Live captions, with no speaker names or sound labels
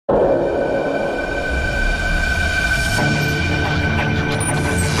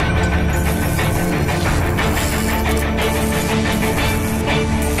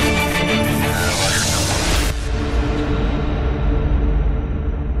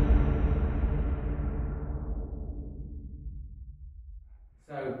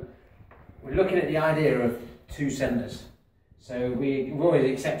we're looking at the idea of two centres. So we always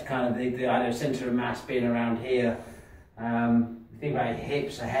accept kind of the idea of centre of mass being around here. Think about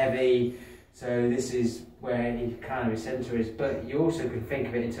hips are heavy, so this is where he kind of his centre is. But you also can think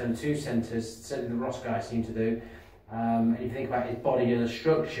of it in terms of two centres, certainly the Ross guys seem to do. And if you think about his body as a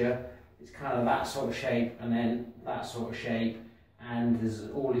structure, it's kind of that sort of shape and then that sort of shape. And there's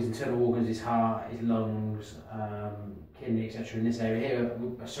all his internal organs, his heart, his lungs, kidney, etc. in this area here,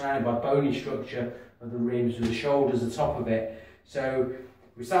 we're surrounded by bony structure of the ribs with the shoulders at the top of it. So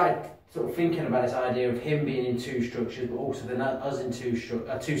we started sort of thinking about this idea of him being in two structures, but also then us in two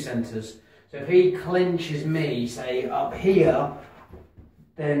centres. So if he clinches me, say up here,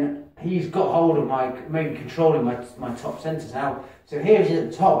 then he's got hold of my, maybe controlling my top centres now. So here he's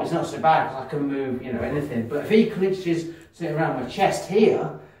at the top, it's not so bad because I can move, you know, anything. But if he clinches, say around my chest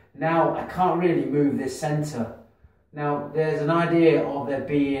here, now I can't really move this centre. Now there's an idea of there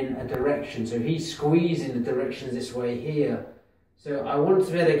being a direction, so he's squeezing the directions this way here. So I want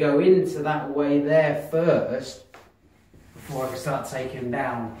to be able to go into that way there first before I can start taking him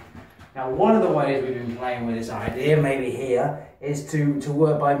down. Now one of the ways we've been playing with this idea, maybe here, is to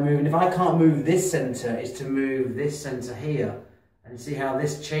work by moving. If I can't move this centre, is to move this centre here and see how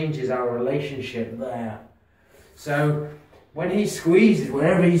this changes our relationship there. So when he squeezes,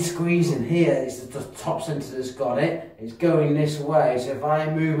 wherever he's squeezing here, it's the top centre that's got it. It's going this way. So if I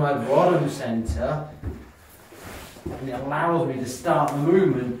move my bottom centre, and it allows me to start the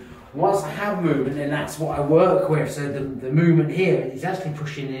movement. Once I have movement, then that's what I work with. So the movement here is actually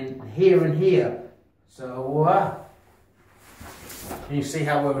pushing in here and here. So you see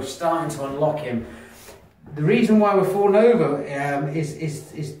how we're starting to unlock him. The reason why we're falling over is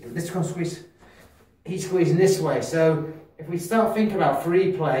this one squeeze. He's squeezing this way. So if we start thinking about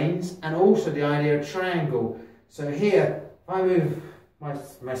three planes and also the idea of triangle. So here, if I move my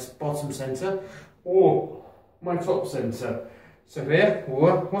bottom centre or my top centre. So here,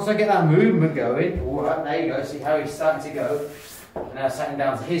 once I get that movement going, there you go, see how he's starting to go. And now setting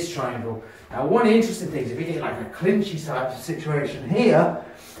down to his triangle. Now one of the interesting things, if you get like a clinchy type of situation here,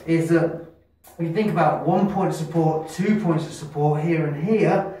 is that when you think about 1 point of support, 2 points of support here and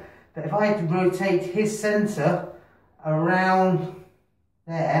here, that if I had to rotate his centre around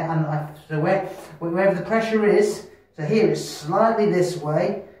there, and so wherever the pressure is, so here it's slightly this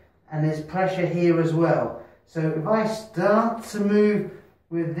way, and there's pressure here as well. So if I start to move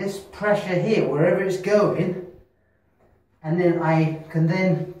with this pressure here, wherever it's going, and then I can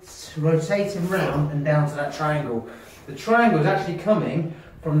then rotate him round and down to that triangle. The triangle is actually coming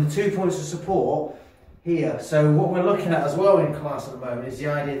from the 2 points of support here. So what we're looking at as well in class at the moment is the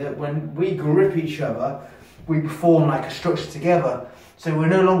idea that when we grip each other, we perform like a structure together. So we're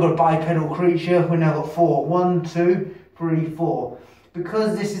no longer a bipedal creature, we've now got 4. 1, 2, 3, 4.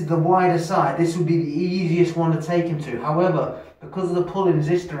 Because this is the wider side, this would be the easiest one to take him to. However, because of the pull in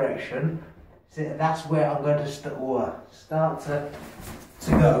this direction, so that's where I'm going to start to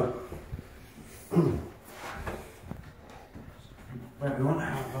go. Where we want.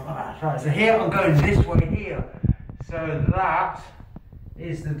 Right, so here I'm going this way here. So that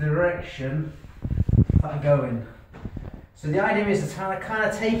is the direction that I'm going. So the idea is to kind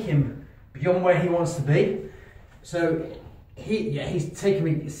of take him beyond where he wants to be. So he's taking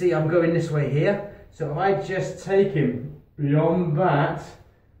me, see I'm going this way here. So if I just take him beyond that,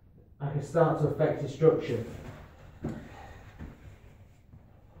 I can start to affect his structure.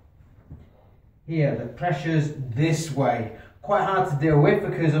 Here, the pressure's this way. Quite hard to deal with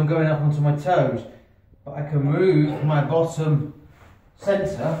because I'm going up onto my toes. But I can move my bottom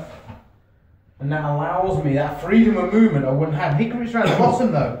centre, and that allows me that freedom of movement I wouldn't have. He can reach around the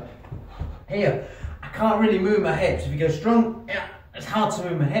bottom though. Here, I can't really move my hips. If you go strong, yeah, it's hard to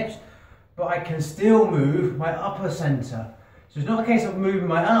move my hips, but I can still move my upper centre. So it's not a case of moving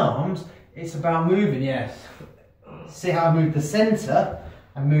my arms, it's about moving, yes. See how I move the centre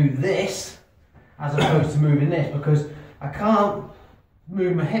and move this as opposed to moving this, because I can't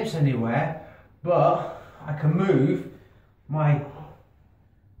move my hips anywhere, but I can move my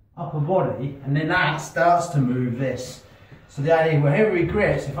upper body, and then that starts to move this. So the idea, wherever he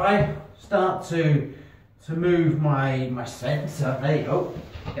grips, if I start to move my centre, there you go,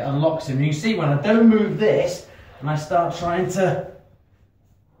 it unlocks him. You can see when I don't move this, and I start trying to,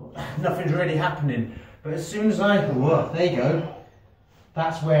 nothing's really happening. But as soon as I, there you go,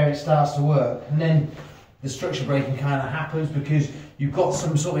 that's where it starts to work. And then the structure breaking kind of happens because you've got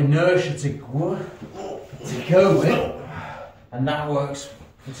some sort of inertia to go with, and that works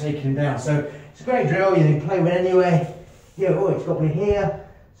for taking him down. So it's a great drill, you can play with anyway. Yeah, oh, it's got me here,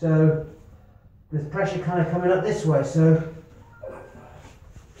 so there's pressure kind of coming up this way, so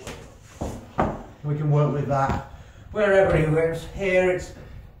we can work with that. Wherever he works, here it's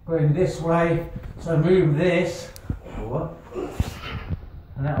going this way, so move this,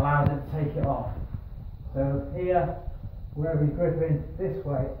 and that allows it to take it off. So here, wherever he's gripping this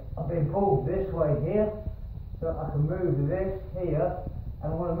way, I've been pulled this way here, so I can move this here,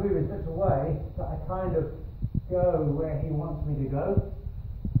 and I want to move in such a way that I kind of go where he wants me to go,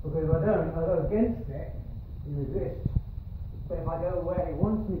 because if I don't, I go against it, he resists. But if I go where he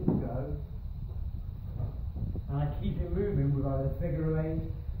wants me to go, and I keep it moving with either figure eight,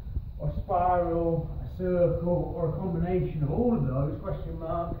 or spiral, a circle, or a combination of all of those, question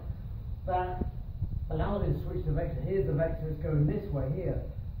mark, that allows me to switch the vector. Here's the vector, it's going this way here.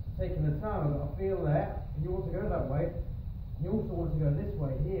 So taking the time, I've got to feel there, and you want to go that way, and you also want to go this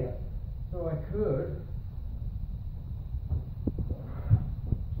way here. So I could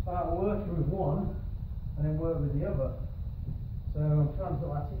start working with one, and then work with the other. So I'm trying to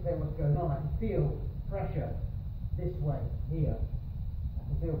sort of articulate what's going on. I can feel pressure this way, here. I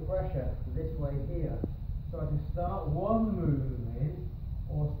can feel pressure this way, here. So I can start one moving,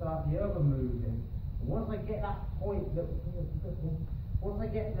 or start the other moving. And once I get that point, once I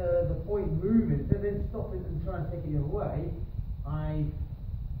get the point moving, so then stop it and try and take it the other way, I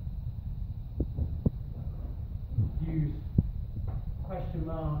use question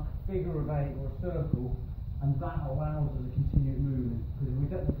mark, figure of eight, or a circle, and that allows us to continue moving.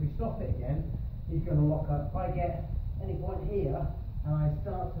 Because if we stop it again, he's going to lock up. If I get any point here, and I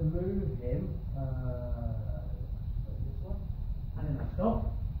start to move him, this one, and then I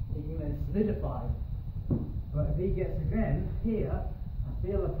stop, he can then solidify. But if he gets again here, I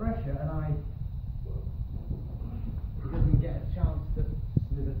feel the pressure, and he doesn't get a chance to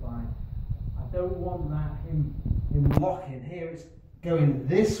solidify. I don't want that him locking. Here it's going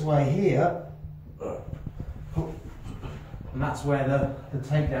this way here, and that's where the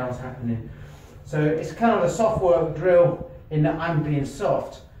takedown's happening. So it's kind of a soft work drill in that I'm being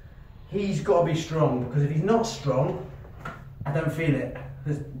soft. He's got to be strong, because if he's not strong, I don't feel it.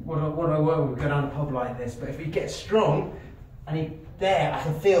 What do I work with? Go down a pub like this. But if he gets strong, and I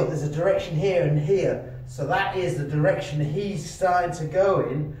can feel there's a direction here and here. So that is the direction he's starting to go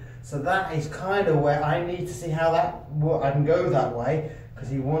in. So that is kind of where I need to see how I can go that way, because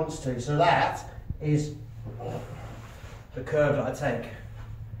he wants to. So that is the curve that I take.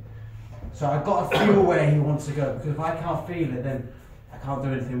 So I've got to feel where he wants to go, because if I can't feel it, then I can't do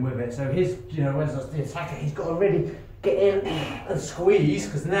anything with it. So when the attacker, he's got to really get in and squeeze,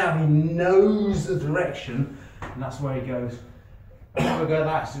 because now he knows the direction, and that's where he goes.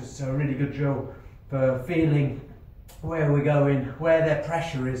 That's just a really good drill for feeling where we're going, where their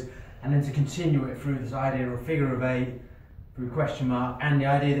pressure is, and then to continue it through this idea of figure of eight, through question mark, and the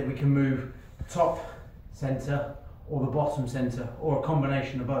idea that we can move the top centre or the bottom centre, or a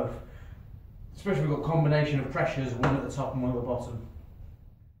combination of both. Especially if we've got a combination of pressures, one at the top and one at the bottom.